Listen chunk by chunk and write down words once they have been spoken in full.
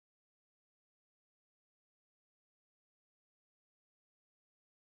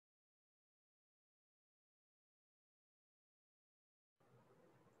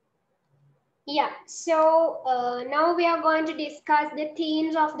Yeah, so now we are going to discuss the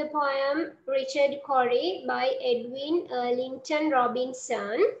themes of the poem Richard Cory by Edwin Linton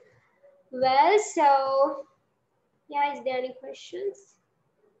Robinson. Well, so yeah, is there any questions?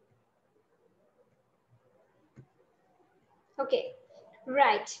 Okay,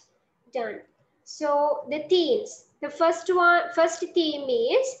 right, done. So the themes. The first theme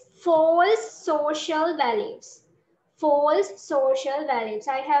is false social values. False social values.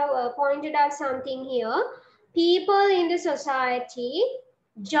 I have pointed out something here. People in the society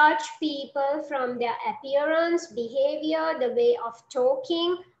judge people from their appearance, behavior, the way of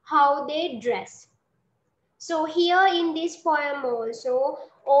talking, how they dress. So here in this poem also,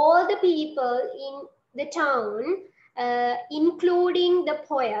 all the people in the town, including the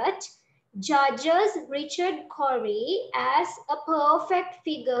poet, judges Richard Cory as a perfect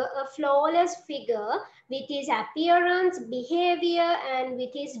figure, a flawless figure with his appearance, behavior, and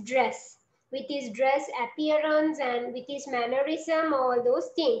with his dress. With his dress, appearance, and with his mannerism, all those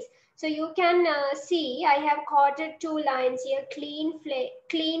things. So you can see I have quoted two lines here, clean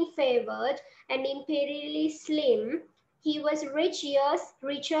favored and imperially slim. He was rich, yes,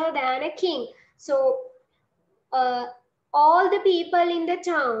 richer than a king. So uh, all the people in the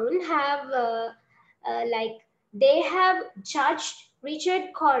town have like they have judged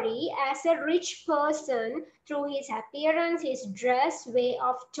Richard Cory as a rich person through his appearance, his dress, way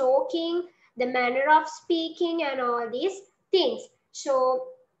of talking, the manner of speaking, and all these things. So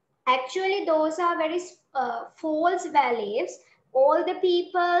actually, those are very false values. All the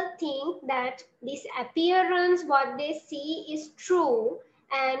people think that this appearance, what they see, is true,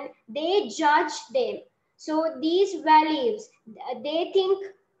 and they judge them. So these values, they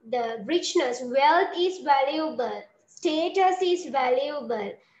think the richness, wealth is valuable, status is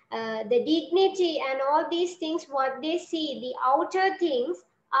valuable, the dignity and all these things, what they see, the outer things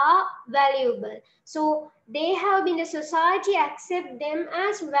are valuable. So they have been, the society accept them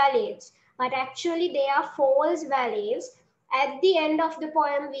as values, but actually they are false values. At the end of the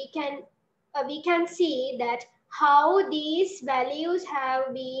poem, we can see that how these values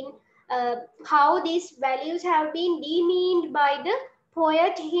have been demeaned by the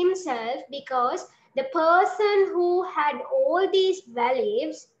poet himself, because the person who had all these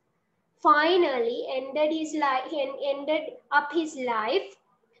values finally ended up his life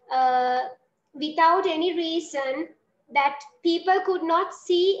uh, without any reason, that people could not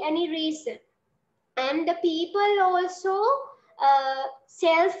see any reason. And the people also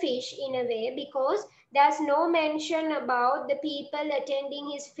selfish in a way, because there's no mention about the people attending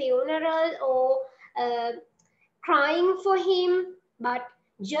his funeral or crying for him, but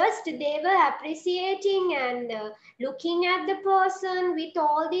just they were appreciating and looking at the person with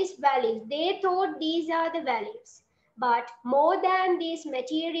all these values. They thought these are the values. But more than these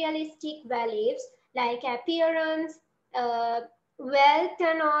materialistic values like appearance, wealth,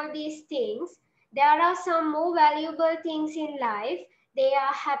 and all these things, there are some more valuable things in life. They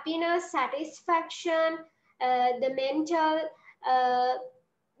are happiness, satisfaction, the mental. Uh,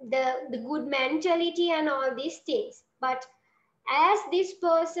 the good mentality and all these things. But as this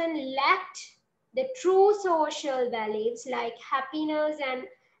person lacked the true social values like happiness and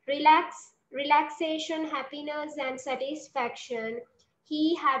relaxation, happiness and satisfaction,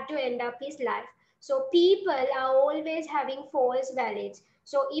 he had to end up his life. So people are always having false values.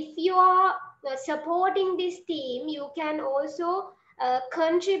 So if you are supporting this theme, you can also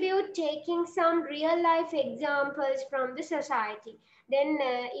contribute taking some real life examples from the society. Then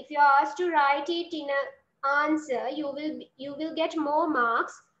if you are asked to write it in a answer, you will get more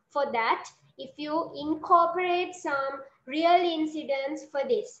marks for that if you incorporate some real incidents for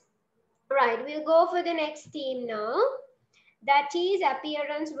this. Right, we'll go for the next theme now. That is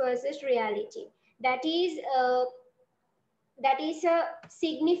appearance versus reality. That is a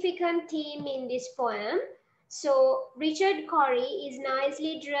significant theme in this poem. So Richard Cory is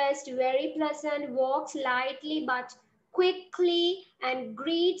nicely dressed, very pleasant, walks lightly but quickly, and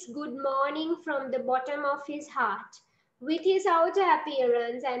greets good morning from the bottom of his heart. With his outer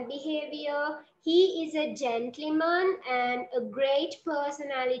appearance and behavior, he is a gentleman and a great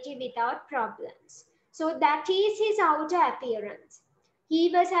personality without problems. So that is his outer appearance. He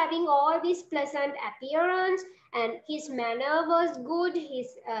was having all this pleasant appearance, and his manner was good,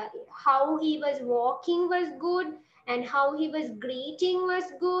 his how he was walking was good, and how he was greeting was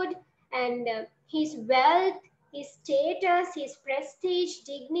good, and his wealth, his status, his prestige,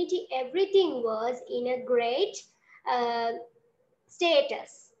 dignity, everything was in a great uh,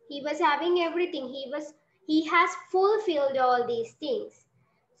 status. He was having everything. He has fulfilled all these things.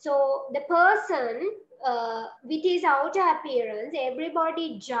 So the person with his outer appearance,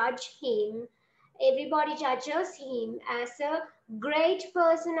 everybody judges him as a great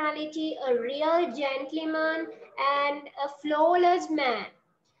personality, a real gentleman, and a flawless man.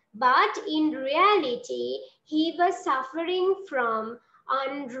 But in reality, he was suffering from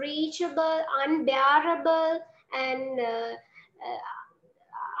unreachable, and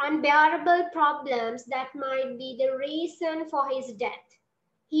unbearable problems that might be the reason for his death.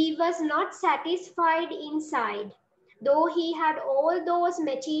 He was not satisfied inside. Though he had all those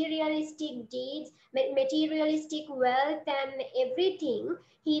materialistic deeds, materialistic wealth, and everything,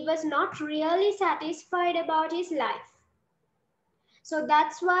 he was not really satisfied about his life. So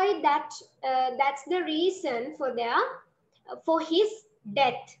that's why that's the reason for his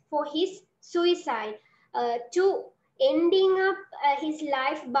death, for his suicide, to ending up his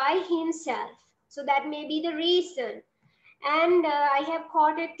life by himself. So that may be the reason. And I have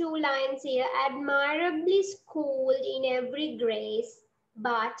quoted two lines here: admirably schooled in every grace,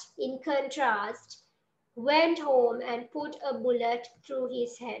 but in contrast, went home and put a bullet through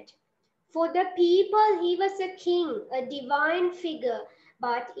his head. For the people, he was a king, a divine figure,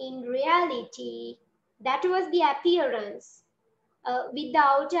 but in reality, that was the appearance.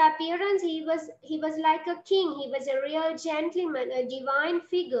 Without appearance, he was like a king. He was a real gentleman, a divine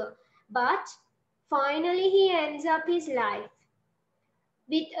figure. But finally, he ends up his life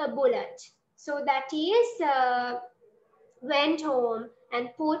with a bullet. So that is went home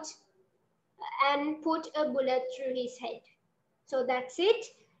and put a bullet through his head. So that's it.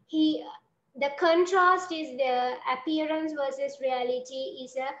 The contrast is the appearance versus reality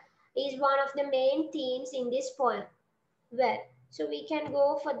is one of the main themes in this poem. Well, so we can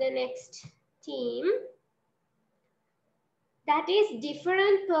go for the next theme. That is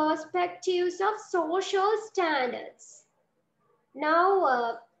different perspectives of social standards.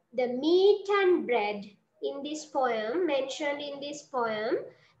 Now, the meat and bread in this poem, mentioned in this poem,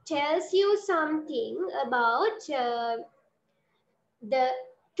 tells you something about the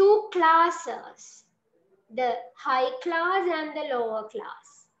two classes, the high class and the lower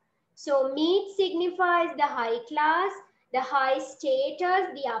class. So meat signifies the high class, the high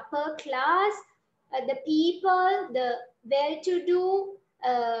status, the upper class, the people, the well-to-do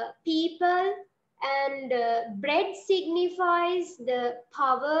people, and bread signifies the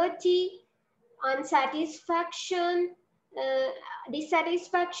poverty, unsatisfaction,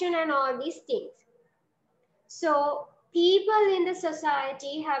 dissatisfaction, and all these things. So people in the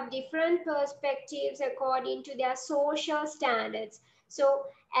society have different perspectives according to their social standards. So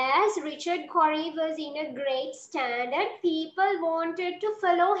as Richard Cory was in a great standard, people wanted to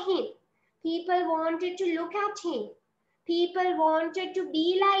follow him. People wanted to look at him. People wanted to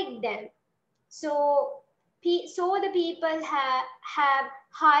be like them. So the people had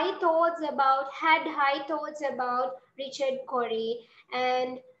high thoughts about Richard Cory,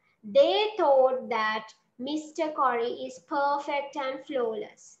 and they thought that Mr. Cory is perfect and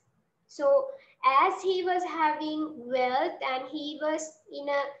flawless. So as he was having wealth and he was in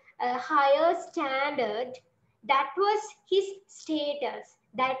a higher standard, that was his status,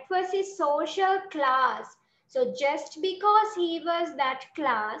 that was his social class. So just because he was that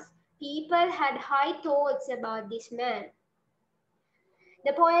class, people had high thoughts about this man.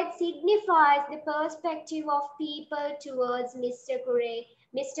 The poet signifies the perspective of people towards Mr. Cory,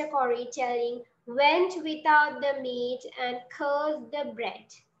 telling, went without the meat and cursed the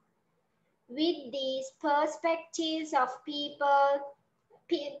bread. With these perspectives,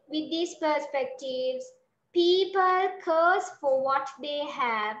 people curse for what they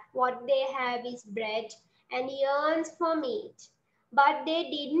have. What they have is bread, and yearns for meat. But they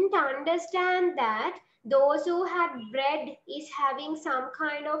didn't understand that those who had bread is having some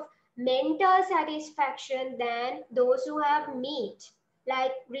kind of mental satisfaction than those who have meat,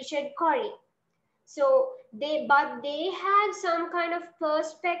 like Richard Cory. So they have some kind of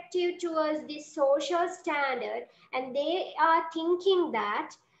perspective towards this social standard, and they are thinking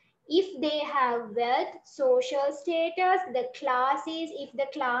that if they have wealth, social status, if the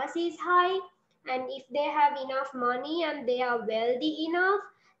class is high, and if they have enough money and they are wealthy enough,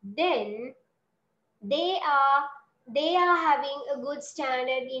 then they are having a good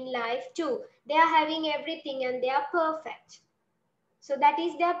standard in life too. They are having everything and they are perfect. So that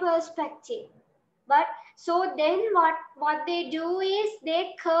is their perspective. But so then what they do is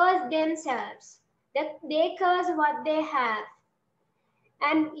they curse themselves. They curse what they have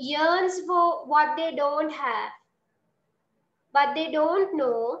and yearns for what they don't have. But they don't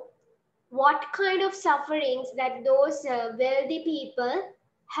know what kind of sufferings that those wealthy people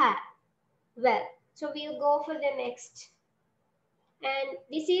have. Well, so we'll go for the next And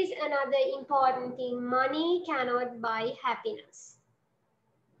this is another important thing. Money cannot buy happiness.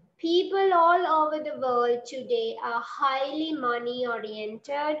 People all over the world today are highly money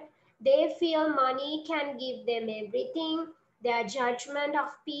oriented. They feel money can give them everything. Their judgment of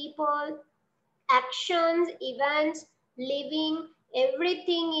people, actions, events, living,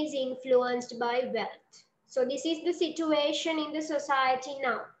 everything is influenced by wealth. So this is the situation in the society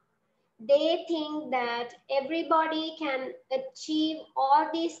now. They think that everybody can achieve all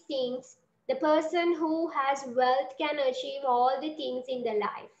these things. The person who has wealth can achieve all the things in the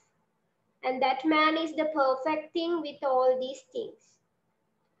life. And that man is the perfect thing with all these things.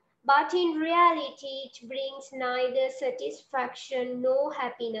 But in reality, it brings neither satisfaction nor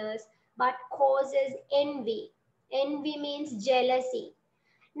happiness, but causes envy. Envy means jealousy.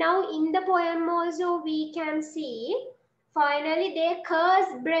 Now, in the poem also, we can see finally they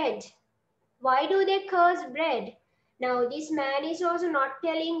curse bread. Why do they curse bread? Now, this man is also not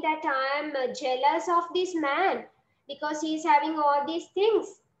telling that I am jealous of this man because he is having all these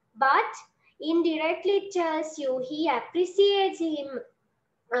things. But indirectly tells you he appreciates him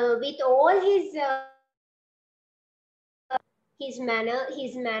with all his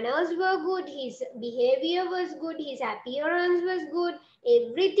manners were good, his behavior was good, his appearance was good,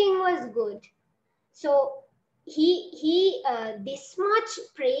 everything was good. So he this much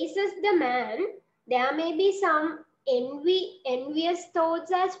praises the man. There may be some envious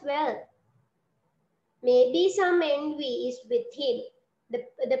thoughts as well. Maybe some envy is with him,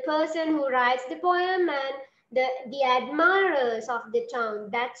 the person who writes the poem and the admirers of the town.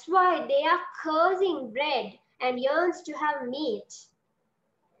 That's why they are cursing bread and yearns to have meat.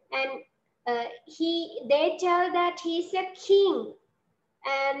 And they tell that he's a king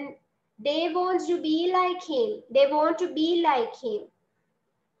and they want to be like him. They want to be like him.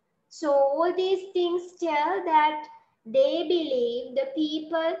 So all these things tell that they believe we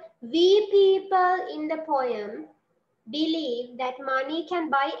people in the poem believe that money can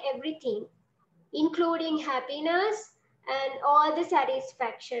buy everything, including happiness and all the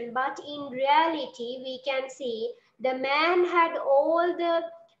satisfaction. But in reality, we can see the man had all the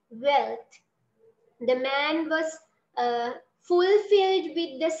wealth. The man was fulfilled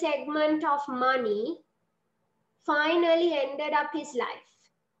with the segment of money, finally ended up his life.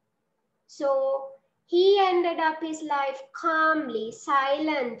 So he ended up his life calmly,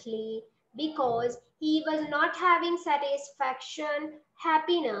 silently, because he was not having satisfaction,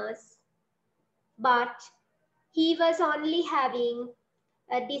 happiness, but he was only having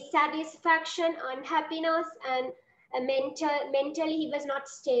a dissatisfaction, unhappiness, and mentally he was not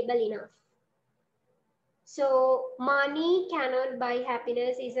stable enough. So money cannot buy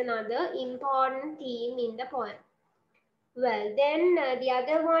happiness is another important theme in the poem. Well, then the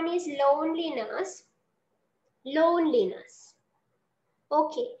other one is loneliness. Loneliness.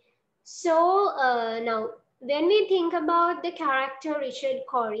 Okay, so now when we think about the character Richard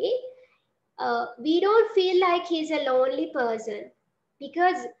Cory, we don't feel like he's a lonely person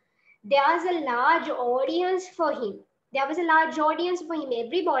because there's a large audience for him. There was a large audience for him.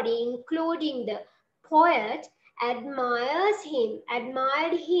 Everybody, including the poet, admired him,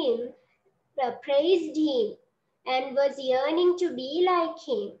 praised him, and was yearning to be like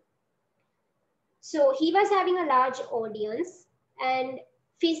him. So he was having a large audience, and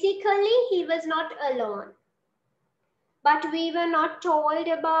physically he was not alone. But we were not told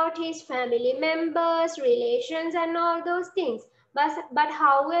about his family members, relations, and all those things. But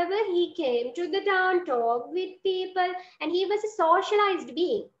however, he came to the town, talked with people, and he was a socialized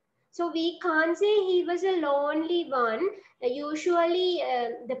being. So we can't say he was a lonely one. Usually,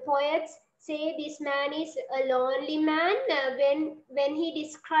 the poets say this man is a lonely man when he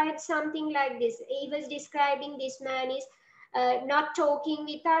describes something like this. He was describing this man is not talking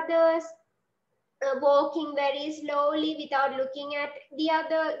with others, walking very slowly without looking at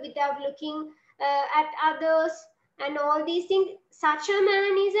without looking at others, and all these things. Such a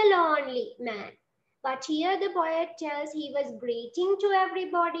man is a lonely man. But here the poet tells he was greeting to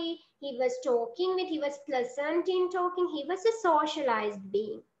everybody, he was talking with, he was pleasant in talking, he was a socialized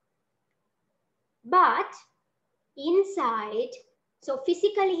being. But inside, so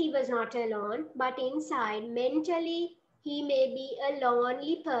physically he was not alone, but inside, mentally, he may be a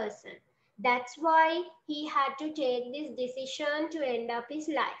lonely person. That's why he had to take this decision to end up his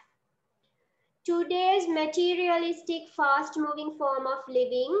life. Today's materialistic, fast-moving form of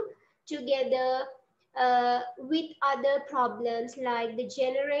living, together with other problems like the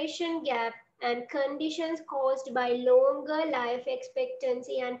generation gap and conditions caused by longer life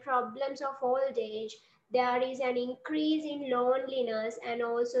expectancy and problems of old age, there is an increase in loneliness and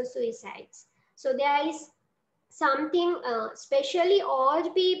also suicides. So there is something, especially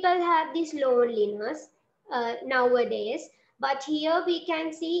old people have this loneliness nowadays, but here we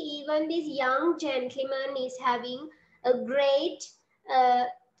can see even this young gentleman is having a great uh,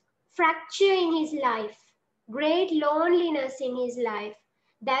 fracture in his life, great loneliness in his life.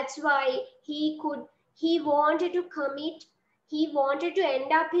 That's why he wanted to commit, he wanted to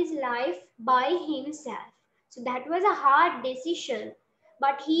end up his life by himself. So that was a hard decision,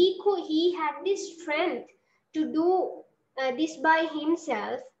 but he had this strength to do this by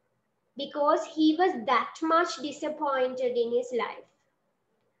himself because he was that much disappointed in his life.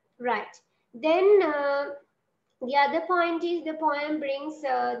 Right. Then the other point is the poem brings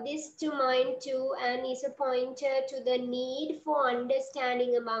this to mind too, and is a pointer to the need for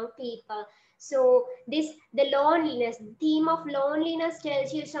understanding among people. So the loneliness, the theme of loneliness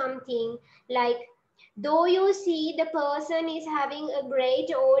tells you something like, though you see the person is having a great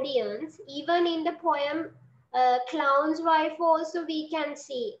audience, even in the poem Clown's Wife also we can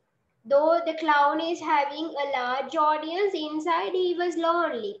see, though the clown is having a large audience, inside he was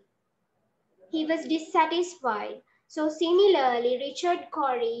lonely, he was dissatisfied. So similarly, Richard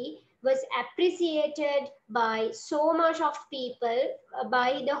Cory was appreciated by so much of people,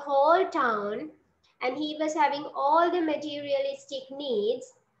 by the whole town, and he was having all the materialistic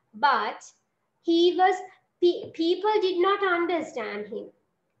needs, but he was people did not understand him.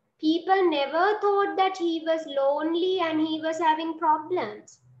 People never thought that he was lonely and he was having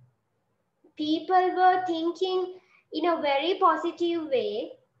problems. People were thinking in a very positive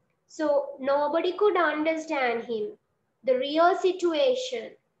way, so nobody could understand him, the real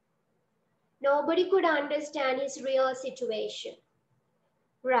situation. Nobody could understand his real situation.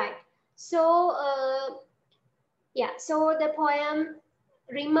 Right. So, yeah, so the poem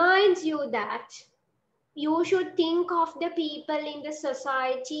reminds you that you should think of the people in the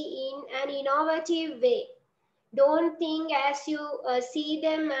society in an innovative way. Don't think as you see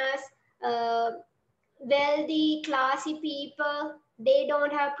them as wealthy, classy people. They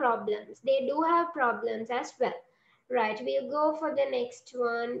don't have problems. They do have problems as well. Right, we'll go for the next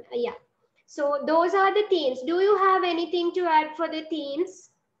one. Yeah. So those are the themes. Do you have anything to add for the themes?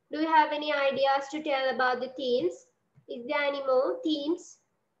 Do you have any ideas to tell about the themes? Is there any more themes?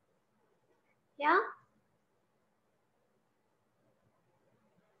 Yeah.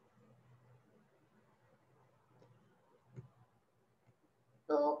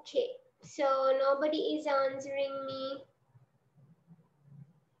 Okay. So nobody is answering me.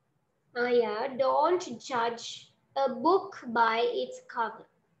 Yeah, don't judge a book by its cover.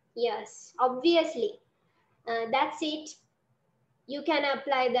 Yes, obviously. That's it. You can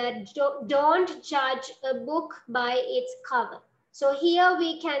apply that. Don't judge a book by its cover. So here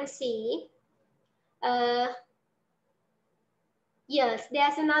we can see, yes,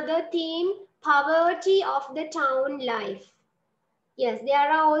 there's another theme, poverty of the town life. Yes, there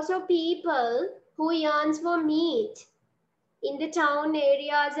are also people who yearns for meat in the town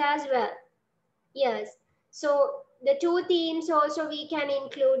areas as well. Yes, so the two themes also we can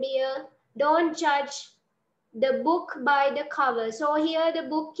include here. Don't judge the book by the cover. So here the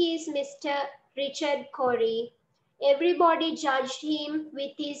book is Mr. Richard Cory. Everybody judged him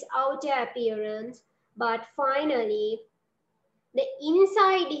with his outer appearance, but finally the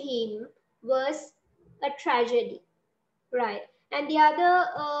inside him was a tragedy. Right. And the other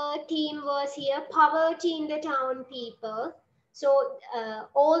theme was here, poverty in the town people. So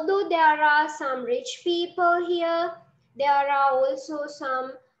although there are some rich people here, there are also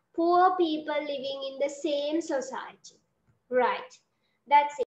some poor people living in the same society. Right.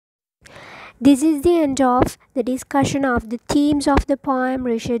 That's it. This is the end of the discussion of the themes of the poem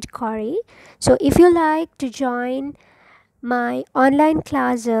Richard Cory. So if you like to join my online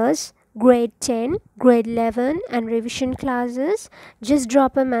classes, grade 10, grade 11 and revision classes, just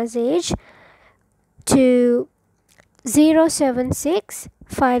drop a message to 076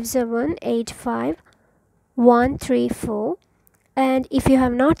 5785 134. And if you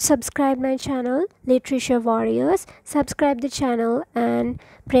have not subscribed my channel Literature Warriors, subscribe the channel and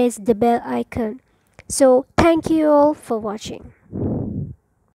press the bell icon. So thank you all for watching.